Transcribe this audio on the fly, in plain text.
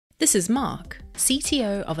This is Mark,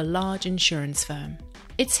 CTO of a large insurance firm.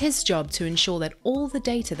 It's his job to ensure that all the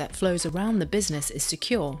data that flows around the business is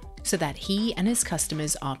secure, so that he and his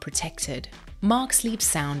customers are protected. Mark sleeps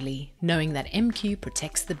soundly, knowing that MQ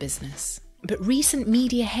protects the business. But recent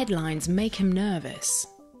media headlines make him nervous.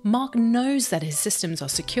 Mark knows that his systems are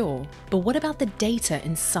secure, but what about the data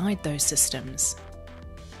inside those systems?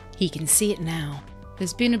 He can see it now.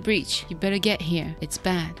 There's been a breach. You better get here. It's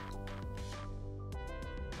bad.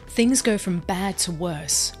 Things go from bad to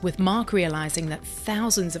worse, with Mark realizing that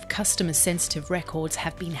thousands of customer-sensitive records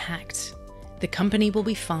have been hacked. The company will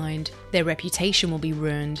be fined, their reputation will be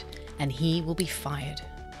ruined, and he will be fired.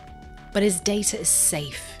 But his data is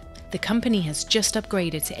safe. The company has just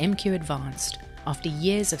upgraded to MQ Advanced after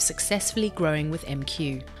years of successfully growing with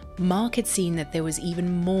MQ. Mark had seen that there was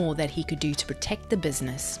even more that he could do to protect the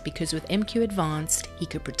business, because with MQ Advanced, he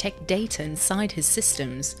could protect data inside his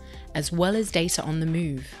systems, as well as data on the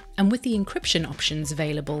move. And with the encryption options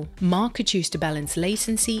available, Mark could choose to balance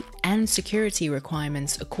latency and security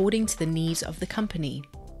requirements according to the needs of the company.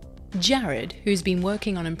 Jared, who's been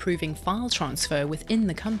working on improving file transfer within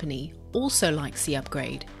the company, also likes the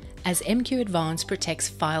upgrade, as MQ Advanced protects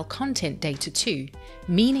file content data too,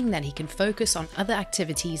 meaning that he can focus on other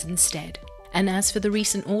activities instead. And as for the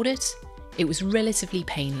recent audit, it was relatively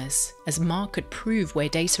painless, as Mark could prove where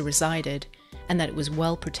data resided and that it was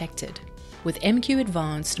well protected. With MQ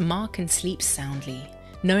Advanced, Mark can sleep soundly,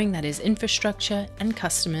 knowing that his infrastructure and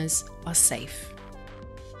customers are safe.